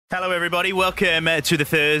Hello, everybody. Welcome to the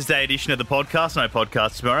Thursday edition of the podcast. No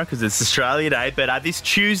podcast tomorrow because it's Australia Day. But this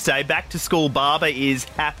Tuesday, Back to School Barber is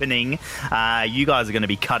happening. You guys are going to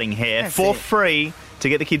be cutting hair for free to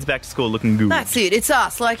get the kids back to school looking good. That's it. It's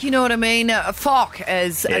us. Like, you know what I mean? FOC,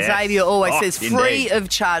 as Xavier always says, free of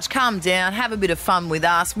charge. Come down, have a bit of fun with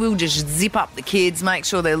us. We'll just zip up the kids, make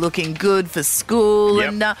sure they're looking good for school.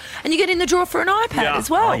 And you get in the draw for an iPad as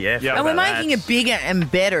well. Oh, yeah. And we're making it bigger and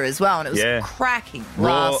better as well. And it was cracking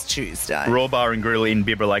last Tuesday. Raw Bar and Grill in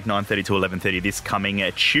Bibra Lake, 9:30 to 11:30 this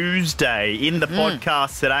coming Tuesday. In the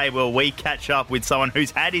podcast today, will we catch up with someone who's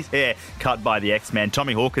had his hair cut by the X-Man.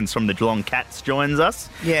 Tommy Hawkins from the Geelong Cats joins us.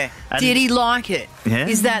 Yeah. Did he like it? Yeah,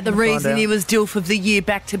 is that the reason he was Dilf of the Year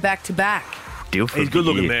back to back to back? Dilf He's a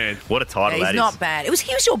good-looking man. What a title that is. He's not bad. He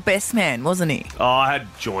was your best man, wasn't he? Oh, I had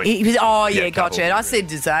joint. Gotcha. And I said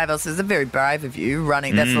to Zave, I said, it's very brave of you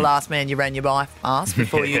running. That's the last man you ran your wife past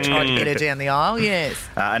before you tried to get her down the aisle. Yes.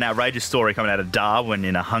 An outrageous story coming out of Darwin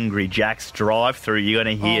in a Hungry Jack's drive-through. You're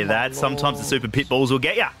going to hear that. Sometimes the super pit bulls will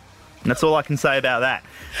get you. And that's all I can say about that.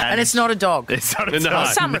 And it's not a dog. It's not a dog.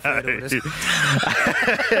 Some refer to it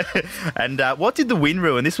as. And what did the win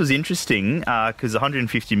ruin? This was interesting because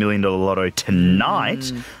 $150 million lotto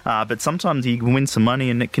tonight. But sometimes you can win some money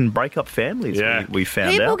and it can break up families. Yeah. We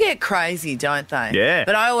found out. People get crazy, don't they? Yeah.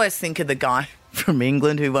 But I always think of the guy from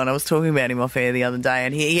England who won. I was talking about him off air the other day,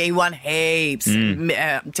 and he won heaps,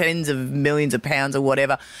 tens of millions of pounds or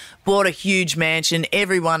whatever. Bought a huge mansion.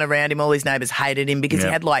 Everyone around him, all his neighbours hated him because he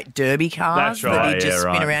had like derby cars that he'd just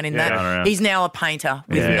spin around in that. He's now a painter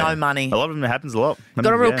with no money. A lot of them, it happens a lot.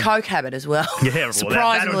 Got a real coke habit as well. Yeah,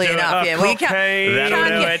 surprisingly enough. That'll do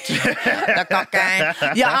it. The cocaine.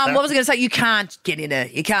 Yeah. What was I going to say? You can't get in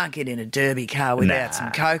a derby car without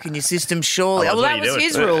some coke in your system, surely. Oh, Well, that was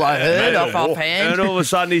his rule. I heard offhand. And all of a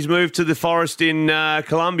sudden he's moved to the forest in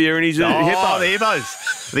Colombia and he's a hippo. The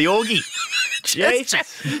hippos. The Orgie.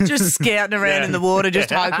 Just scouting around in the water,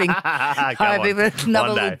 just hoping another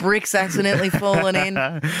little brick's accidentally fallen in.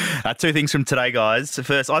 Two things from today, guys.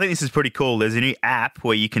 First, I think this is pretty cool. There's a new app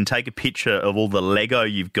where you can take a picture of all the Lego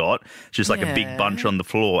you've got, just like a big bunch on the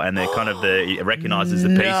floor, and they're kind of it recognises the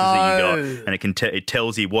pieces that you got, and it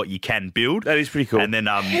tells you what you can build. That is pretty cool. And then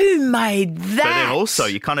who made that? But then also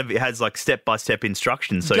it has like step-by-step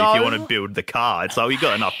instructions. So if you want to build the car, it's like, you've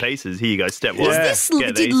got enough pieces. Here you go, step one.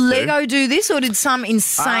 Did Lego do this, or did some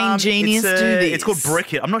insane genius do this? It's called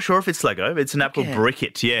Brickit. I'm not sure if it's Lego. It's an app called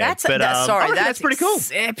Brickit. Yeah, that's pretty cool.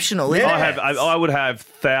 Exceptional. Yeah. I would have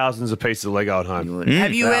thousands of pieces of Lego at home.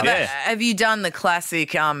 Have you done the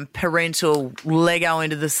classic parental Lego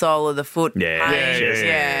into the sole of the foot?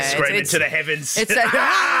 Yeah. Screaming to the heavens. It's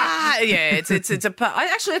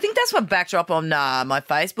I think that's my backdrop on my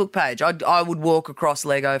Facebook page. I would walk across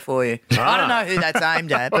Lego for you. I don't know who that's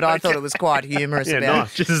aimed at, but I thought it was quite humorous about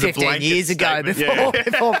 15 years ago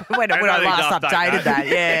when I last updated that.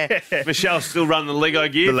 Yeah. Michelle's still running the Lego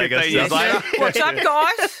gear 15 years later. What's up,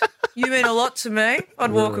 guys? You mean a lot to me.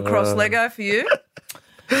 I'd walk across Lego for you.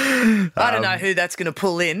 I don't know who that's going to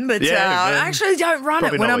pull in, but I actually don't run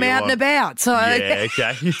it when I'm out and about. So look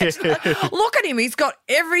at him. He's got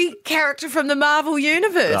every character from the Marvel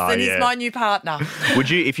universe, and he's my new partner. Would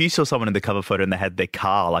you, if you saw someone in the cover photo and they had their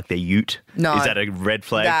car, like their ute, is that a red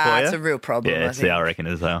flag for you? That's a real problem. Yeah, I reckon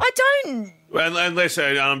as well. I don't...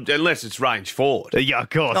 Unless it's range forward. Yeah, of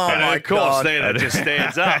course. Of course, then it just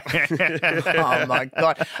stands up. Oh, my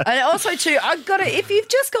God. And also, too, if you've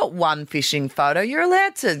just got one fishing photo, you're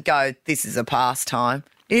allowed to go, this is a pastime.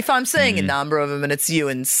 If I'm seeing a number of them and it's you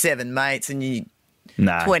and 7 mates and you...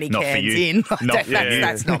 20 cans in.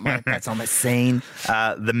 That's not my scene.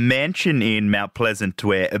 The mansion in Mount Pleasant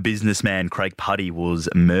where a businessman, Craig Putty, was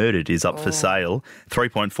murdered is up for sale.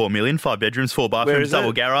 $3.4 million, 5 bedrooms, 4 bathrooms,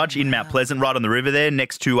 double garage in Mount Pleasant, right on the river there,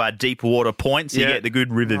 next to Deep Water Point, so you get the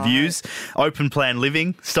good river views. Open plan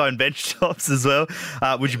living, stone bench tops as well.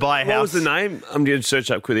 Would you buy a house? What was the name? I'm going to search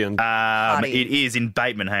up quickly on... it is in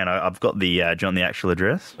Bateman. Hang on, I've got the actual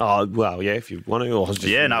address. Oh, well, yeah, if you want to.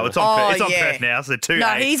 It's on Perth now, so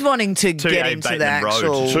he's wanting to get into Bateman the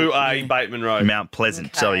actual... 2A Bateman Road. Mount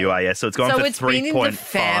Pleasant, so you are, So it's gone for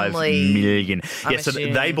 $3.5 million. So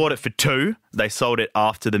they bought it for 2. They sold it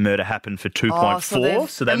after the murder happened for 2.4.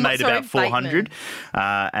 So they made about 400.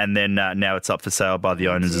 And then now it's up for sale by the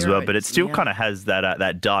owners as well. But it still kind of has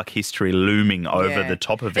that dark history looming over the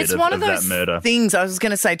top of it. It's one of those things I was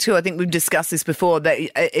going to say too. I think we've discussed this before, that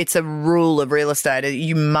it's a rule of real estate.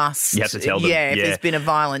 You have to tell them. If there's been a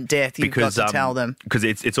violent death, you've got to tell them. them. Because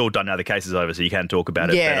it's all done now. The case is over, so you can't talk about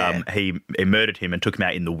it. Yeah. But he murdered him and took him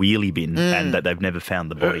out in the wheelie bin, and that they've never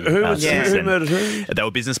found the body. Who since murdered who? They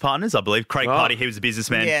were business partners, I believe. Craig Putty, he was a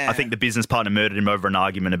businessman. Yeah. I think the business partner murdered him over an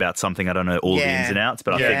argument about something. I don't know all the ins and outs,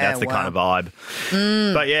 but I think that's the kind of vibe.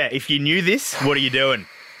 But yeah, if you knew this, what are you doing?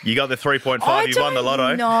 You got the 3.5, you won the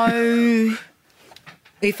lotto. No.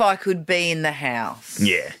 If I could be in the house.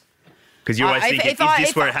 Yeah. Because you always think, is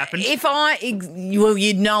this where it happened? Well,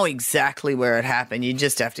 you'd know exactly where it happened. You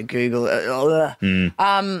just have to Google it.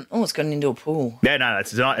 It's gone into a pool. Yeah, no,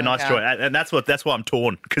 it's a nice choice. And that's why I'm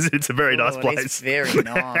torn, because it's a very nice place. It's very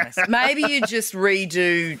nice. Maybe you just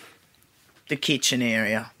redo the kitchen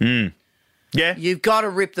area. Yeah. You've got to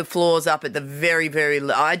rip the floors up at the very, very...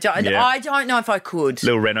 I don't know if I could.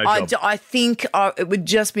 Little reno job. I think it would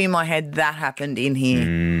just be in my head that happened in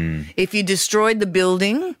here. If you destroyed the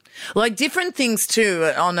building... Like different things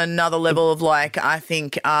too on another level of like, I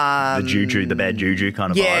think... the juju, the bad juju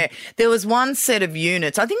kind of vibe. Yeah. There was one set of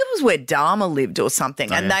units, I think it was where Dharma lived or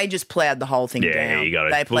something, and they just ploughed the whole thing down. Yeah, you got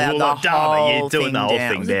it. They ploughed the Dharma, whole you're doing thing the whole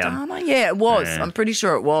down. thing Was it down. Dharma? Yeah, it was. Yeah. I'm pretty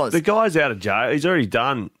sure it was. The guy's out of jail. He's already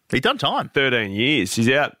done time. 13 years. He's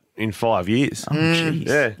out in 5 years. Oh, jeez.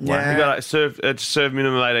 Yeah. Yeah. He got served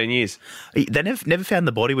minimum 18 years. They never found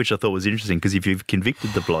the body, which I thought was interesting, because if you've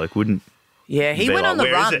convicted the bloke, wouldn't... Yeah, he went on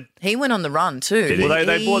the run. He went on the run too. Did he? Well,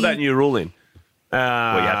 they brought that new rule in.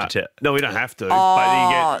 Well, you have to tell. No, we don't have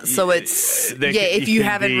to. So it's if you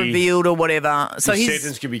haven't revealed or whatever. So his his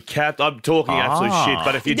sentence can be capped. I'm talking absolute shit.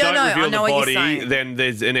 But if you don't reveal the body, then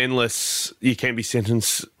there's an endless. You can be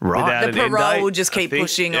sentenced without the an end parole date, will just keep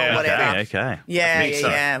pushing or whatever. Okay.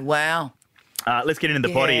 Yeah. Wow. Let's get into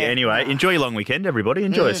the potty anyway. Enjoy your long weekend, everybody.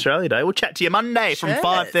 Enjoy Australia Day. We'll chat to you Monday from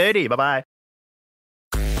 5:30. Bye-bye.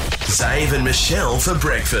 Zave and Michelle for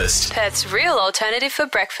breakfast. Perth's real alternative for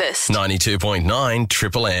breakfast. 92.9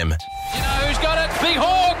 Triple M. You know who's got it? Big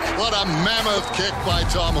Hawk! What a mammoth kick by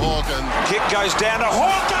Tom Hawkins. Kick goes down to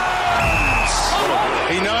Hawkins!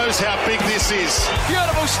 He knows how big this is.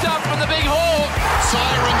 Beautiful stuff from the Big Hawk.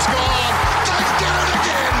 Siren's gone. They've done it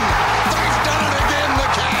again. They've done it again, the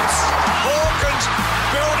Cats. Hawkins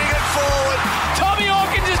building it forward. Tommy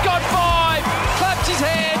Hawkins has got 5. Claps his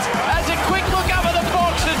hands, has a quick look up at the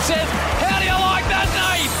box and says, how do you like that,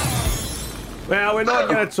 Nate? Well, we're not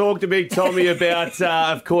going to talk to Big Tommy about,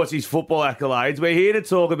 of course, his football accolades. We're here to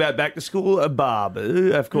talk about back to school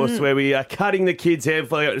barber, of course, where we are cutting the kids' hair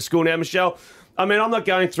before they go to school. Now, Michelle, I mean, I'm not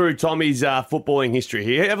going through Tommy's footballing history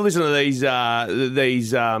here. Have a listen to these stats.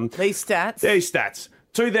 These stats.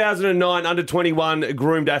 2009 Under-21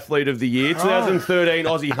 Groomed Athlete of the Year, 2013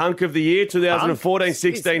 Aussie Hunk of the Year, 2014,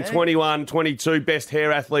 16, 21, 22 Best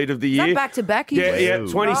Hair Athlete of the Year. Is that back-to-back? Yeah,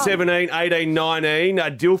 2017, 18, 19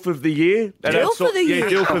 DILF of the Year. DILF of the Year? Yeah,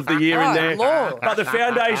 DILF of the Year in there. Lord. But the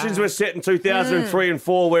foundations were set in 2003 and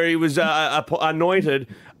 4 where he was anointed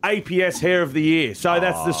APS Hair of the Year. So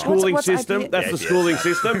that's the schooling What's system. APS? That's the schooling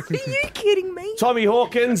system. Are you kidding me? Tommy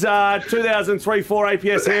Hawkins, 2003-4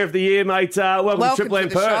 APS Hair of the Year, mate. Welcome to Triple M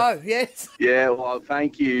to the Perth. show. Yes. Yeah, well,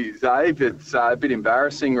 thank you, Zave. It's a bit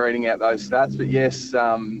embarrassing reading out those stats, but yes,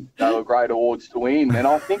 they were great awards to win. And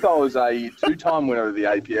I think I was a 2-time winner of the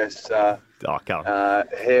APS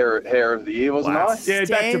hair of the Year, wasn't I? Yeah,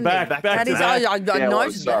 back to back. I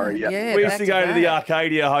noticed sorry, that. yeah. We used to go to the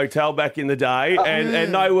Arcadia Hotel back in the day,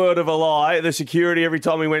 and no word of a lie, the security, every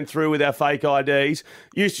time we went through with our fake IDs,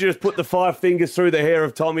 used to just put the 5 fingers through the hair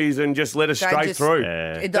of Tommy's and just let us straight through.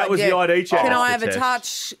 That was the ID check. Can I have a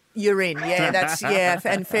touch? You're in. Yeah, that's,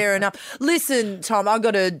 and fair enough. Listen, Tom, I've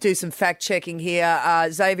got to do some fact checking here.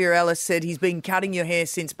 Xavier Ellis said he's been cutting your hair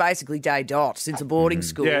since basically day dot, since the boarding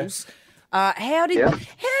schools. How did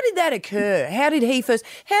that occur? How did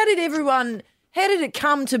it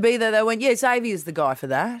come to be that they went, yeah, Xavier's the guy for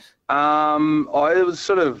that? It was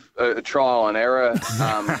sort of a trial and error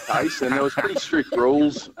case, and there was pretty strict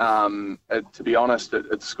rules, to be honest,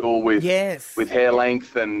 at school with hair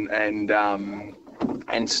length and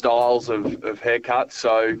styles of haircuts.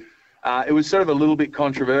 So it was sort of a little bit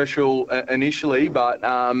controversial initially, but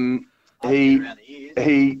he did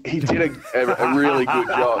a really good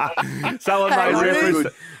job. Someone made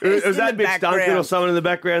reference. Was that Mitch Duncan or someone in the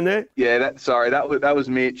background there? Yeah, that was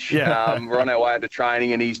Mitch. Yeah. We're on our way into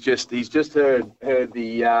training, and he's just heard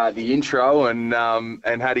the intro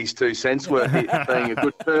and had his 2 cents worth being a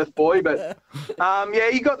good Perth boy. But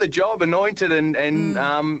he got the job, anointed,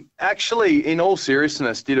 and actually, in all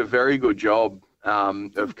seriousness, did a very good job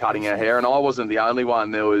of cutting our hair. And I wasn't the only one.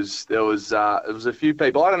 There was a few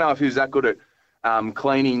people. I don't know if he was that good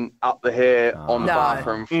cleaning up the hair on the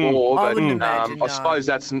bathroom floor. I But wouldn't imagine, no. I suppose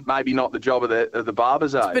that's maybe not the job of the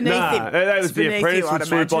barber's aid. beneath him. That was It's the beneath apprentice you, would I'd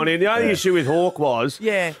swoop on imagine. in. The only issue with Hawk was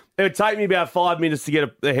Yeah. it would take me about 5 minutes to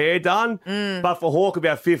get the hair done, but for Hawk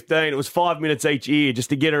about 15. It was 5 minutes each ear just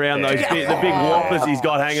to get around the big whoppers he's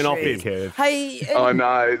got hanging off him. Hey, I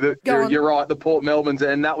know. Go on. You're right, the Port Melbourne's,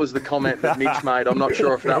 and that was the comment that Mitch made. I'm not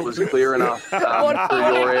sure if that was clear enough through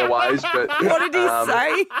your airways. But what did he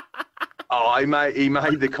say? he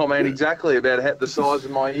made the comment exactly about the size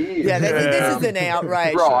of my ears. Yeah, this is an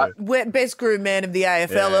outrage. Right. Best groomed man of the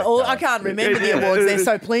AFL. I can't remember the awards. They're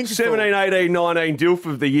so plentiful. 17, 18, 19, Dilf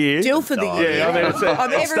of the year. Dilf of the year. Yeah, I mean, it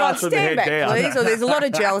Everyone starts from the stand head back, down. please. Oh, there's a lot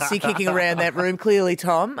of jealousy kicking around that room, clearly,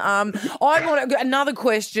 Tom. I want another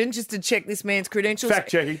question just to check this man's credentials. Fact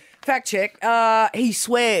check. He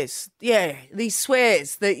swears. Yeah, he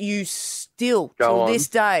swears that you still, till this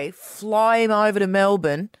day, fly him over to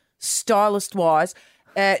Melbourne, stylist-wise,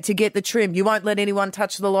 to get the trim. You won't let anyone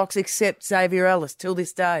touch the locks except Xavier Ellis till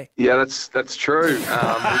this day. Yeah, that's true. We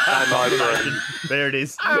came over and There it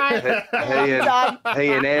is.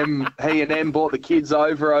 he and Em brought the kids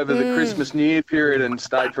over the Christmas New Year period and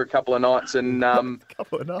stayed for a couple of nights and and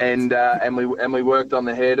we worked on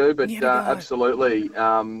the hairdo. But absolutely,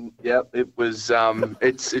 it was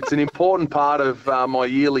it's an important part of my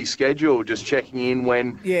yearly schedule. Just checking in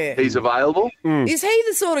when he's available. Is he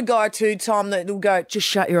the sort of guy too, Tom, that will go, just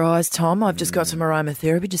shut your eyes, Tom, I've just got some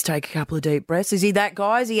aromatherapy, just take a couple of deep breaths? Is he that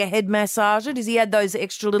guy? Is he a head massager? Does he add those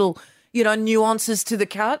extra little, nuances to the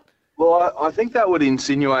cut? Well, I think that would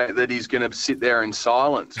insinuate that he's going to sit there in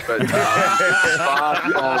silence, but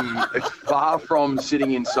it's far from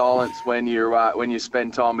sitting in silence when you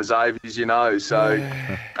spend time with Xavier, as you know. So,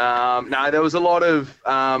 no, there was a lot of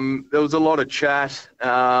chat.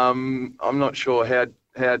 I'm not sure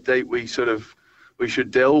how deep we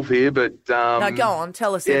should delve here, but No, go on,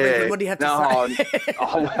 tell us everything. What do you have to say?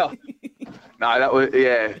 No, that was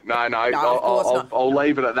no. I'll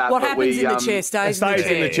leave it at that. What but happens in the chair stays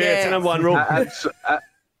in the chair. It's the number one rule.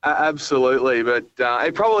 Absolutely, but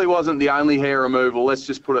it probably wasn't the only hair removal. Let's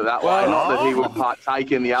just put it that way. Not that he would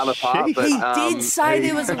partake in the other part, but he did say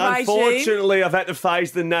there was a regime. Unfortunately, I've had to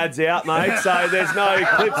phase the nads out, mate. So there's no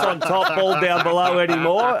clips on top, ball down below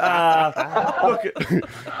anymore.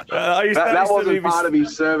 That wasn't part of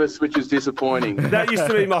his service, which is disappointing. That used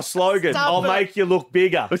to be my slogan. I'll make you look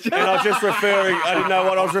bigger. And I was just referring. I didn't know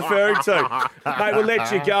what I was referring to. Mate, we'll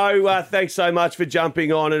let you go. Thanks so much for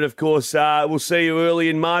jumping on, and of course, we'll see you early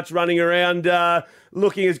in March, running around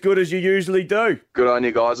looking as good as you usually do. Good on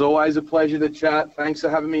you guys. Always a pleasure to chat. Thanks for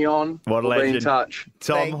having me on. What a legend. Be in touch.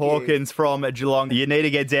 Tom Hawkins from Geelong. You need to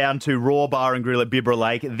get down to Raw Bar and Grill at Bibra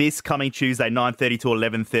Lake this coming Tuesday, 9:30 to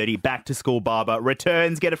 11:30. Back to school barber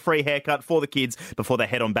returns. Get a free haircut for the kids before they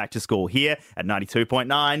head on back to school here at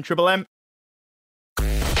 92.9 Triple M.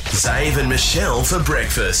 Zave and Michelle for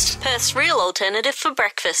breakfast. Perth's real alternative for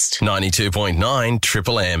breakfast. 92.9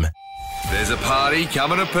 Triple M. There's a party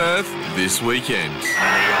coming to Perth this weekend. And he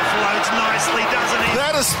offloads nicely, doesn't he?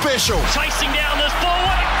 That is special. Chasing down this ball.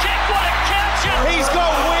 What a kick, what a catch. He's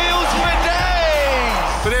got wheels for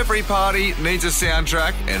days. But every party needs a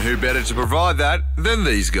soundtrack, and who better to provide that than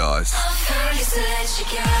these guys?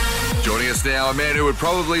 Joining us now, a man who would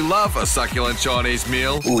probably love a succulent Chinese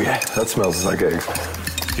meal. Oh yeah, that smells like eggs.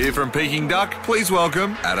 Here from Peking Duck, please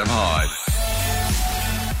welcome Adam Hyde.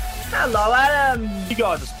 Hello, Adam. You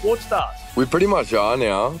guys are sports stars. We pretty much are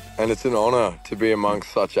now, and it's an honour to be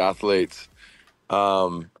amongst such athletes.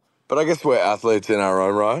 But I guess we're athletes in our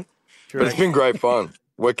own right. But it's been great fun.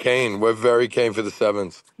 We're keen. We're very keen for the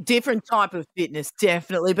sevens. Different type of fitness,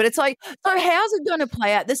 definitely. But it's like, so how's it going to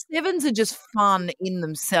play out? The sevens are just fun in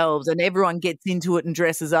themselves and everyone gets into it and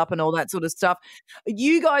dresses up and all that sort of stuff. Are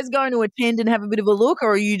you guys going to attend and have a bit of a look,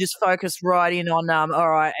 or are you just focused right in on,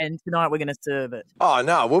 all right, and tonight we're going to serve it? Oh,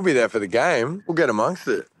 no, we'll be there for the game. We'll get amongst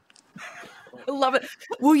it. I love it.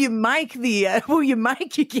 Will you make your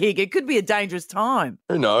gig? It could be a dangerous time.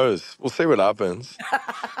 Who knows? We'll see what happens.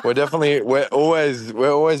 we're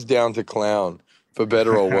always down to clown, for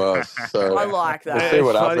better or worse. So I like that. We'll see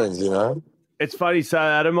what happens, you know? It's funny, so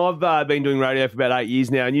Adam, I've been doing radio for about 8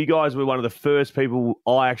 years now, and you guys were one of the first people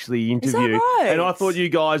I actually interviewed. right? And I thought you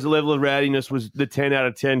guys, the level of rowdiness was the 10 out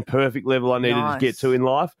of 10 perfect level I needed to get to in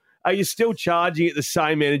life. Are you still charging at the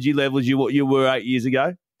same energy level as you were 8 years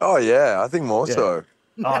ago? Oh, yeah, I think more so.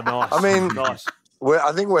 Oh, nice. I mean, nice.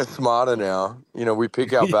 I think we're smarter now. You know, we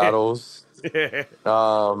pick our battles. Yeah.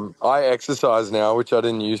 I exercise now, which I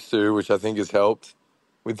didn't used to, which I think has helped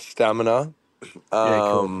with stamina.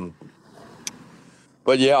 Cool.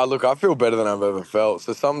 But yeah, look, I feel better than I've ever felt.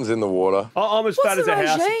 So something's in the water. I'm as fat as a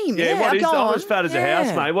house. regime? Yeah, Yeah, what is? go I'm on. as fat as a Yeah.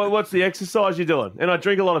 house, mate. What's the exercise you're doing? And I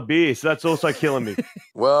drink a lot of beer, so that's also killing me.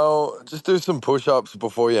 Well, just do some push-ups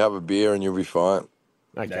before you have a beer and you'll be fine.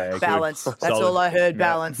 Okay. Balance. That's Solid. all I heard.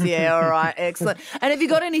 Balance. Yeah, all right. Excellent. And have you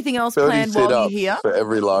got anything else 30 planned while you're sit-ups here? for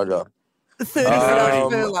every lager. 30 sit-ups per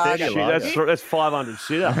 30 lager. lager. That's 500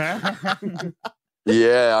 sit-ups.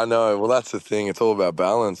 Yeah, I know. Well, that's the thing. It's all about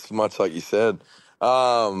balance, much like you said.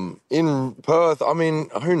 In Perth, I mean,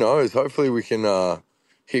 who knows? Hopefully we can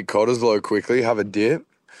hit Cottesloe quickly, have a dip.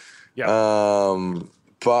 Yeah.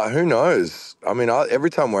 But who knows? I mean, every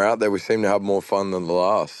time we're out there, we seem to have more fun than the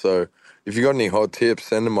last. So if you got any hot tips,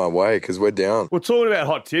 send them my way because we're down. Well, talking about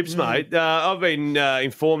hot tips, mate, I've been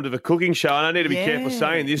informed of a cooking show, and I need to be careful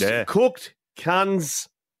saying this. Yeah. Cooked Cun's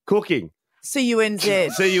Cooking. C-U-N-Z.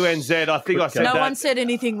 C-U-N-Z. I think I said No that. one said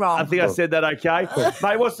anything wrong. I think I said that okay.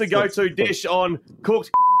 Mate, what's the go-to dish on Cooked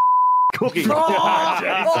Cooking?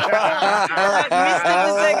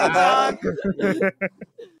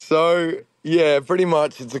 So, yeah, pretty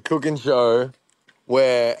much it's a cooking show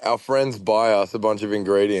where our friends buy us a bunch of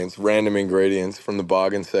ingredients, random ingredients from the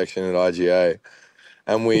bargain section at IGA,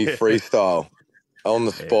 and we freestyle on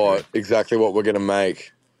the spot exactly what we're going to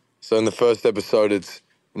make. So in the first episode, it's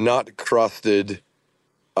nut-crusted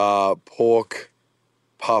pork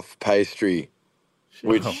puff pastry,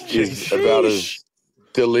 which is about as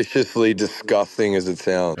deliciously disgusting as it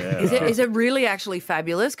sounds. Is it really actually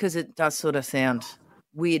fabulous? Because it does sort of sound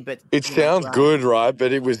weird, but It sounds good, right?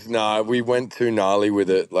 But it was, we went too gnarly with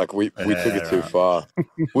it. Like, we took it too far,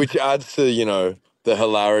 which adds to, the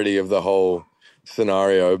hilarity of the whole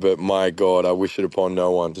scenario. But my God, I wish it upon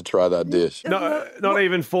no one to try that dish. No, not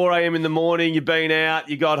even 4 a.m. in the morning. You've been out,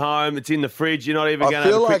 you got home, it's in the fridge. You're not even going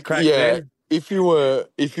to have a quick crack then? if you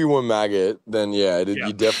were maggot, then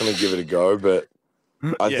you definitely give it a go. But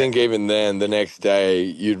I think even then, the next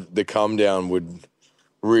day, the come down would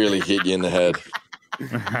really hit you in the head.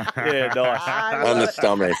 Yeah, nice. And the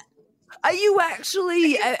stomach. Are you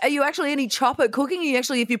actually any chop at cooking? Are you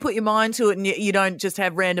actually, if you put your mind to it and you don't just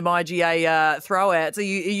have random IGA throwouts, are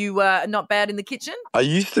you not bad in the kitchen? I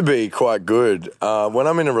used to be quite good. When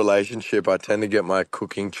I'm in a relationship, I tend to get my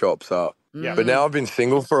cooking chops up. Yeah. But now I've been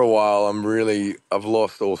single for a while. I've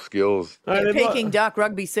lost all skills. Peking Duck,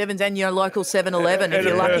 Rugby Sevens and your local 7-Eleven if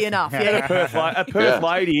you're lucky enough. A Perth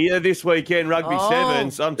lady this weekend, Rugby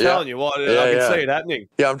Sevens. I'm telling you what, I can see it happening.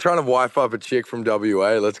 Yeah, I'm trying to wife up a chick from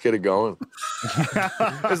WA. Let's get it going.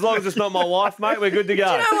 As long as it's not my wife, mate, we're good to go.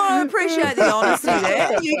 Do you know what? I appreciate the honesty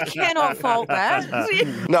there. You cannot fault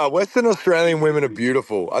that. No, Western Australian women are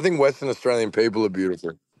beautiful. I think Western Australian people are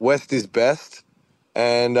beautiful. West is best.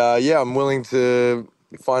 And, I'm willing to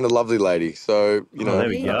find a lovely lady. So, there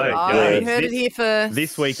we go. You heard it here first.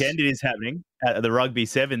 This weekend it is happening at the Rugby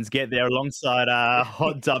Sevens. Get there alongside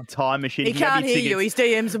Hot Dub Time Machine. He can't hear you. His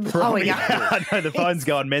DMs are blowing up. I know, the phone's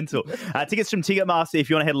going mental. Tickets from Ticketmaster if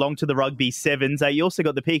you want to head along to the Rugby Sevens. You also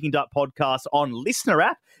got the Peking Duck podcast on Listener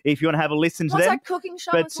app if you want to have a listen to What's them. that cooking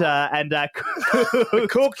show But as well?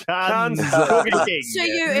 Cook Cun's Cooking.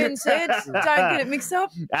 C-U-N-Z. Don't get it mixed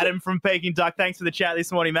up. Adam from Peking Duck, thanks for the chat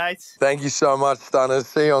this morning, mate. Thank you so much, Stunners.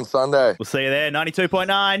 See you on Sunday. We'll see you there.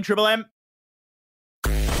 92.9 Triple M.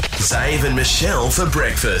 Zave and Michelle for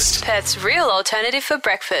breakfast. Perth's real alternative for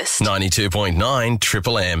breakfast. 92.9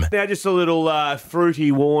 Triple M. Now, just a little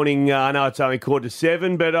fruity warning. I know it's only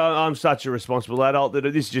 6:45, but I'm such a responsible adult that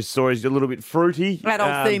this just story's a little bit fruity.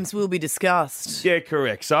 Adult themes will be discussed. Yeah,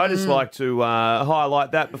 correct. So I just like to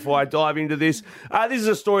highlight that before I dive into this. This is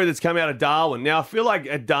a story that's come out of Darwin. Now, I feel like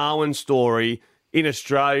a Darwin story in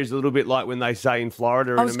Australia is a little bit like when they say in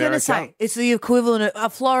Florida I was going to say, it's the equivalent of a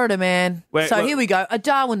Florida man. Here we go, a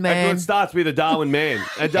Darwin man. It starts with a Darwin man.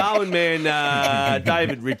 A Darwin man,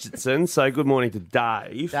 David Richardson. So good morning to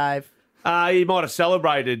Dave. Dave. He might have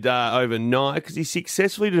celebrated overnight because he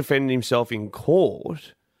successfully defended himself in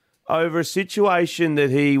court over a situation that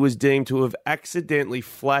he was deemed to have accidentally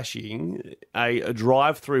flashing a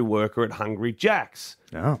drive-through worker at Hungry Jack's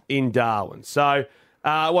in Darwin. So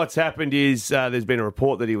what's happened is there's been a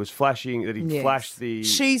report that he was flashing, that he flashed the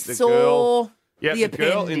saw girl. Yeah, the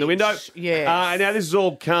girl in the window. Yes. Now, this is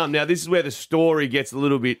all come. Now, this is where the story gets a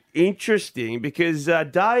little bit interesting because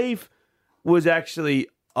Dave was actually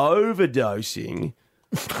overdosing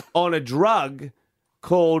on a drug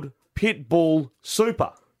called Pitbull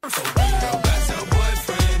Super.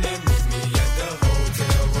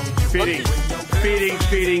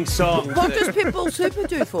 Fitting song. What does Pitbull Super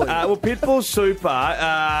do for you? Pitbull Super,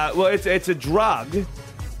 it's a drug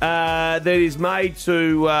that is made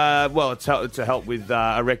to, to help with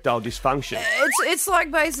erectile dysfunction. It's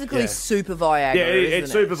like basically super Viagra. Yeah, isn't it's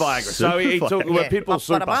it? super Viagra. So he took Pitbull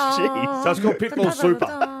Super. Jeez. So it's called Pitbull Super.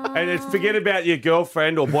 And it's forget about your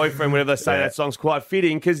girlfriend or boyfriend, whatever they say. That song's quite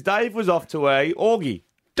fitting because Dave was off to a orgy.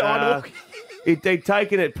 He'd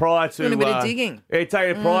taken it prior to... Doing a bit of digging. He'd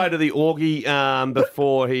taken it prior to the orgy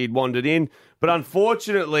before he'd wandered in. But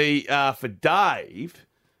unfortunately for Dave,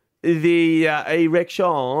 the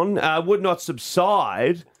erection would not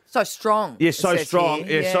subside. So strong. Yeah, so strong.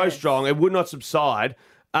 So strong. It would not subside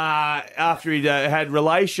after he'd had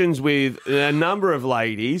relations with a number of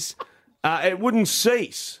ladies. It wouldn't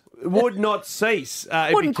cease. It would not cease.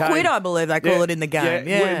 It Wouldn't quit, I believe they call it in the game.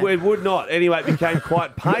 Yeah. It would not. Anyway, it became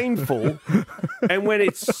quite painful. And when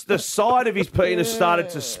the side of his penis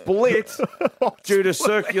started to split due to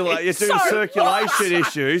circulation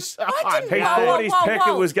issues, he thought his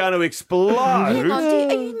pecker was going to explode. Hang on,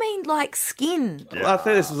 do you mean like skin? I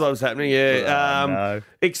think this is what was happening,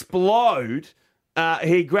 Explode.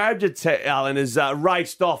 He grabbed a towel and has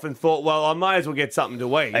raced off and thought, well, I may as well get something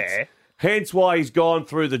to eat. Hence why he's gone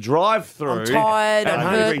through the drive-through. I'm tired, at I'm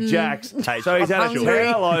Hungry hurting. Jack's. So he's had a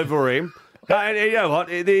towel over him. And you know what?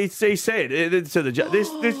 He said to the judge,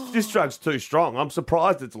 this drug's too strong. I'm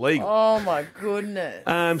surprised it's legal. Oh, my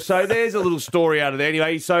goodness. So there's a little story out of there.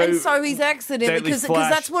 Anyway, So he's accident because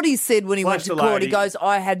that's what he said when he went to the court. lady. He goes,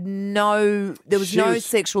 there was no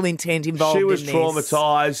sexual intent involved in this. She was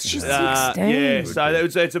traumatised. She's 16.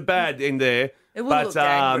 So it's a bad in there. It would look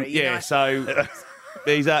angry, so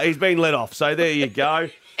he's been let off. So there you go.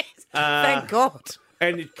 Thank God.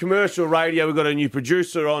 And commercial radio, we've got a new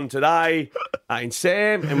producer on today in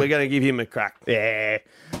Sam, and we're going to give him a crack. Yeah.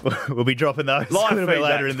 We'll be dropping those Live a little bit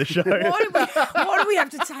feedback. later in the show. Why do we have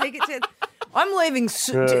to take it to... I'm leaving,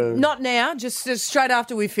 not now, just straight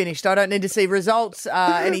after we've finished. I don't need to see results,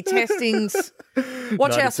 any testings.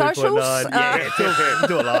 Watch our socials. Yeah,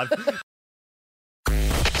 do it live.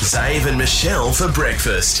 Zave and Michelle for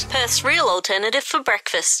breakfast. Perth's real alternative for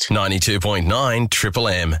breakfast. 92.9 Triple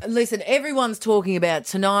M. Listen, everyone's talking about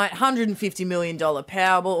tonight, $150 million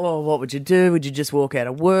Powerball. Oh, what would you do? Would you just walk out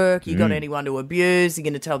of work? You got anyone to abuse? You're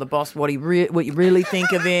going to tell the boss what you really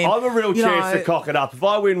think of him? I'm a real chance to cock it up. If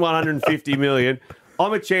I win $150 million,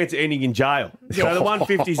 I'm a chance of ending in jail. So the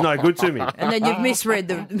 150 is no good to me. And then you've misread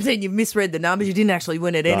the numbers. You didn't actually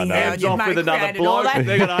win it anyhow. Hands off with another bloke.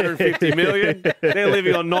 They got 150 million. They're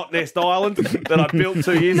living on Not Nest Island that I built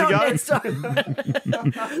 2 years ago. So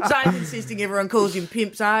insisting everyone calls him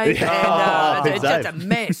Pimp Zave. And it's just a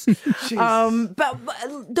mess. But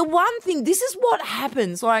the one thing, this is what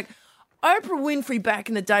happens. Like Oprah Winfrey back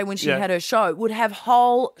in the day when she had her show would have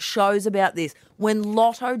whole shows about this. When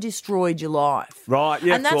Lotto destroyed your life. Right,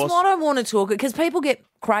 yeah, and that's what I want to talk about, because people get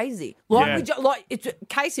crazy. Like it's a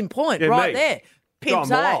case in point there. Pimp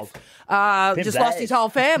Zave. Just lost his wole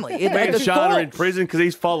family. Me and Shana are in prison because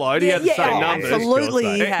he's followed. He had the same numbers. Absolutely,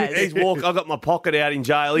 he has. He's walked. I've got my pocket out in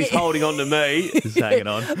jail. He's holding on to me. Just hanging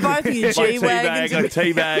on. Both of you G-wagons. A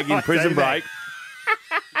teabag in prison break.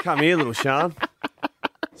 Come here, little Sean.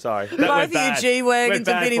 Sorry. Both of you G-wagons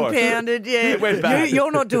have been impounded. Yeah.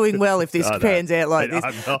 You're not doing well if this pans out like this.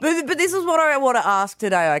 But this is what I want to ask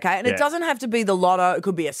today, okay? And it doesn't have to be the lotto. It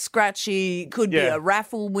could be a scratchy. It could be a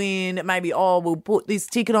raffle win. Maybe, we'll put this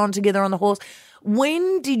ticket on together on the horse.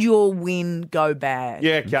 When did your win go bad?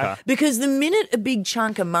 Yeah, okay. Because the minute a big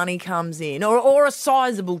chunk of money comes in, or a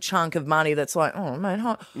sizable chunk of money that's like, oh, man,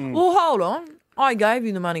 well, hold on. I gave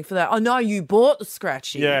you the money for that. I know you bought the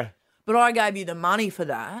scratchy. Yeah. But I gave you the money for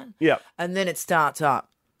that. Yeah. And then it starts up.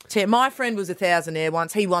 My friend was a thousandaire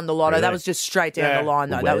once. He won the lotto. Really? That was just straight down the line,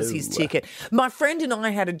 though. That was his ticket. My friend and I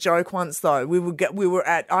had a joke once, though.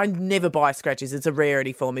 I never buy scratches. It's a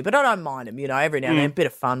rarity for me, but I don't mind them, every now and then. A bit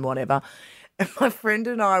of fun, whatever. And my friend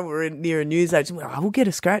and I were near a newsagent. We were, we'll get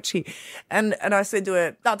a scratchy. And I said to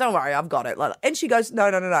her, no, don't worry, I've got it. And she goes, no.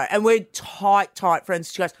 And we're tight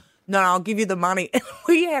friends. She goes, no, I'll give you the money. And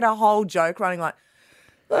we had a whole joke running like,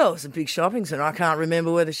 well, it was a big shopping centre. I can't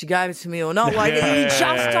remember whether she gave it to me or not. Like, you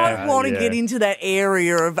just don't want to get into that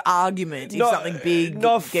area of argument if something big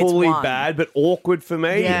not gets fully won. bad, but awkward for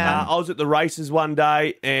me. Yeah. I was at the races one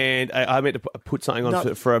day and I meant to put something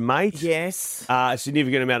on for a mate. Yes. A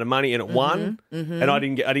significant amount of money, and it won, and I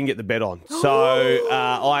didn't get the bet on. So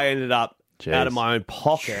I ended up out of my own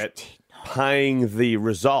pocket paying the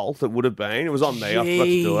result. It would have been. It was on me. I forgot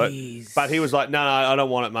to do it. But he was like, no, I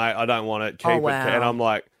don't want it, mate. I don't want it. Keep it. And I'm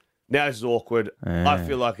like, now this is awkward. I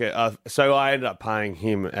feel like it. So I ended up paying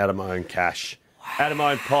him out of my own cash, out of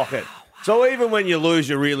my own pocket. So even when you lose,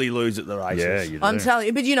 you really lose at the races. Yeah, you do. I'm telling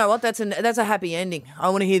you. But you know what? That's a happy ending. I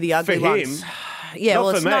want to hear the ugly For ones. him, Yeah, Not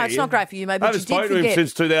well, for it's, me. no, it's not great for you, mate, I but haven't you did spoken to him forget.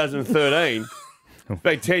 since 2013.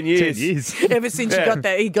 Been 10 years. 10 years. Ever since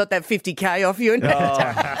he got that 50K off you and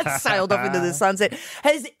sailed off into the sunset.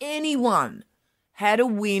 Has anyone had a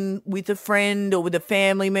win with a friend or with a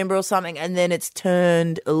family member or something, and then it's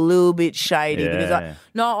turned a little bit shady because, like,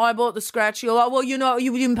 no, I bought the scratchy, or like, well, you know,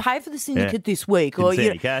 you didn't pay for the syndicate this week, Didn't or see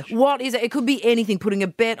any cash. what is it? It could be anything. Putting a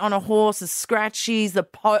bet on a horse, the scratchies,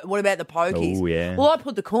 what about the pokies? Oh, yeah. Well, I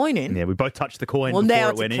put the coin in. Yeah, we both touched the coin. Well, before now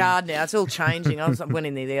it it's went a in. card now. It's all changing. I went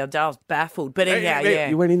in there the other day. I was baffled. But anyhow, yeah.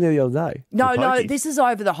 You went in there the other day? No, The no, pokies? this is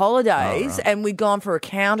over the holidays, Oh, right. and we'd gone for a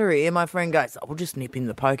counter here. My friend goes, we'll just nip in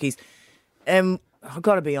the pokies. And I've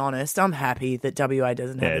got to be honest, I'm happy that WA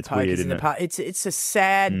doesn't have the it's weird, pokies in isn't the it? park. It's a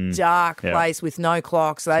sad, dark yeah. place with no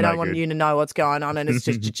clocks. They no don't want good. you to know what's going on, and it's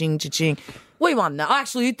just cha-ching, cha-ching. We won that.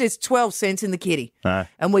 Actually, there's 12 cents in the kitty,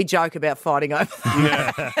 and we joke about fighting over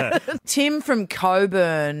that. Tim from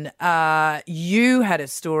Coburn, you had a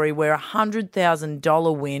story where a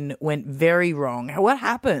 $100,000 win went very wrong. What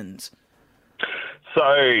happened?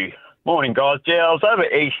 So, morning, guys. Yeah, I was over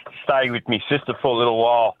east staying with my sister for a little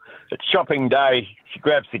while. It's shopping day. She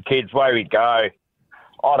grabs the kids. Away we go.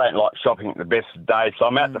 I don't like shopping at the best of days, so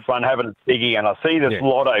I'm out the front having a ciggy, and I see this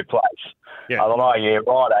lotto place. I thought, oh yeah,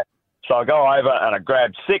 righto. So I go over and I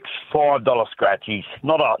grab 6 $5 scratchies.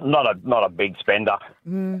 Not a big spender.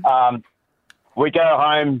 We go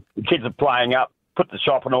home. The kids are playing up. Put the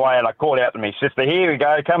shopping away, and I called out to my sister. Here we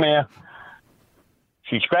go. Come here.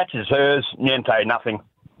 She scratches hers. Niente, nothing.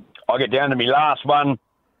 I get down to my last one.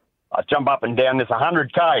 I jump up and down. There's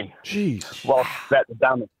 100K. Jeez. Well, about to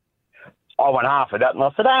done it. I went half of that, and I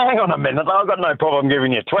said, hey, hang on a minute. I've got no problem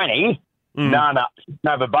giving you 20. No,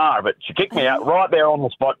 never bar of it. She kicked me out right there on the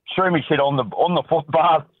spot, threw me shit on the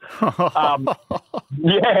footpath.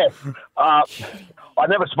 I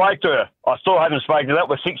never spoke to her. I still haven't spoken to her. That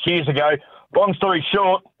was 6 years ago. Long story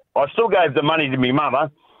short, I still gave the money to my mother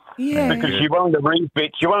because she wanted to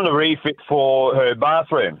refit. She wanted to refit for her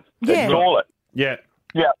bathroom. Yeah. Install it. Yeah.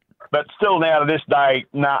 Yeah. But still now to this day,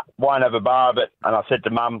 won't have a bar of it. And I said to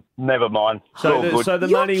Mum, never mind. So the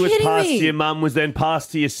You're money was kidding passed me. to your mum, was then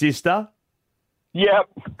passed to your sister? Yep.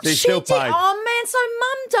 So you She still did. paid. Oh man, so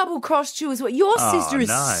Mum double-crossed you as well. Your sister is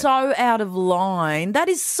no. so out of line. That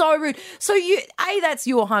is so rude. So that's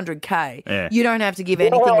your 100K. Yeah. You don't have to give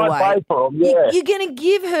anything I away. pay for 'em, yeah. You're going to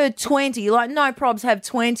give her 20. Like, no probs, have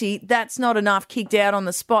 20. That's not enough. Kicked out on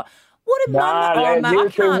the spot. What did Mum? Oh man, I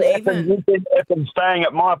can't even. You've been staying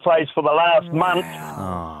at my place for the last month.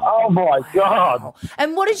 Oh my God.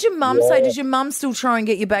 And what did your mum say? Does your mum still try and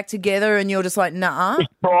get you back together, and you're just like, nah?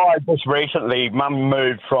 Tried just recently. Mum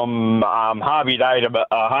moved from Harvey Bay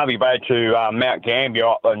to Mount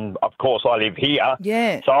Gambier, and of course I live here.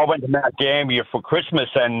 Yeah. So I went to Mount Gambier for Christmas,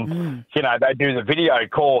 and they do the video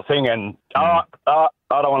call thing, and I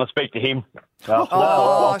don't want to speak to him.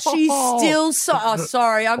 Oh, she's still so. Oh,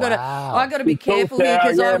 sorry, I gotta be careful here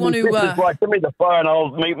because I want to. Like, give me the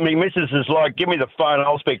phone. Me missus is like, give me the phone.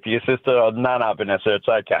 I'll speak to your sister. No, Vanessa, it's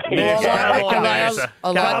okay. I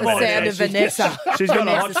like the sound of Vanessa. She's got a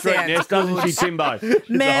Vanessa hot streak sounds nest, doesn't she, Timbo?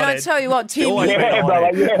 Man, I tell you what, Tim. Yeah,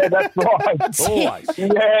 brother. Yeah, that's right. Always.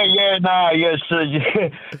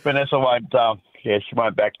 Vanessa won't. She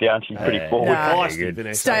won't back down. She's pretty forward. Feisty,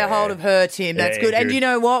 Vanessa. Stay a hold of her, Tim. That's Yeah, good. And good. you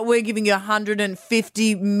know what? We're giving you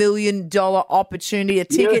 $150 million opportunity, a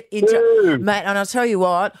ticket into. too. Mate, and I'll tell you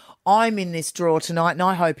what, I'm in this draw tonight, and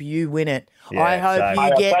I hope you win it. Yeah, I hope same. you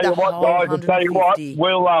I'll get tell the you what, whole guys, I'll tell you what,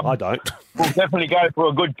 150. I don't. we'll definitely go for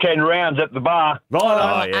a good 10 rounds at the bar.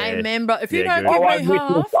 Right. yeah. Amen, bro. If you Yeah, don't good. give me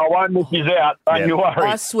half, I won't miss you out. Don't you worry.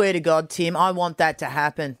 I swear to God, Tim, I want that to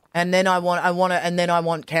happen. And then I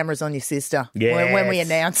want cameras on your sister when we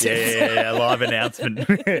announce it. Yeah, live announcement.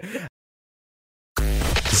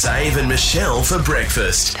 Zave and Michelle for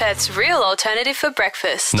breakfast. Perth's real alternative for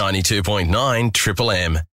breakfast. 92.9 Triple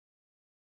M.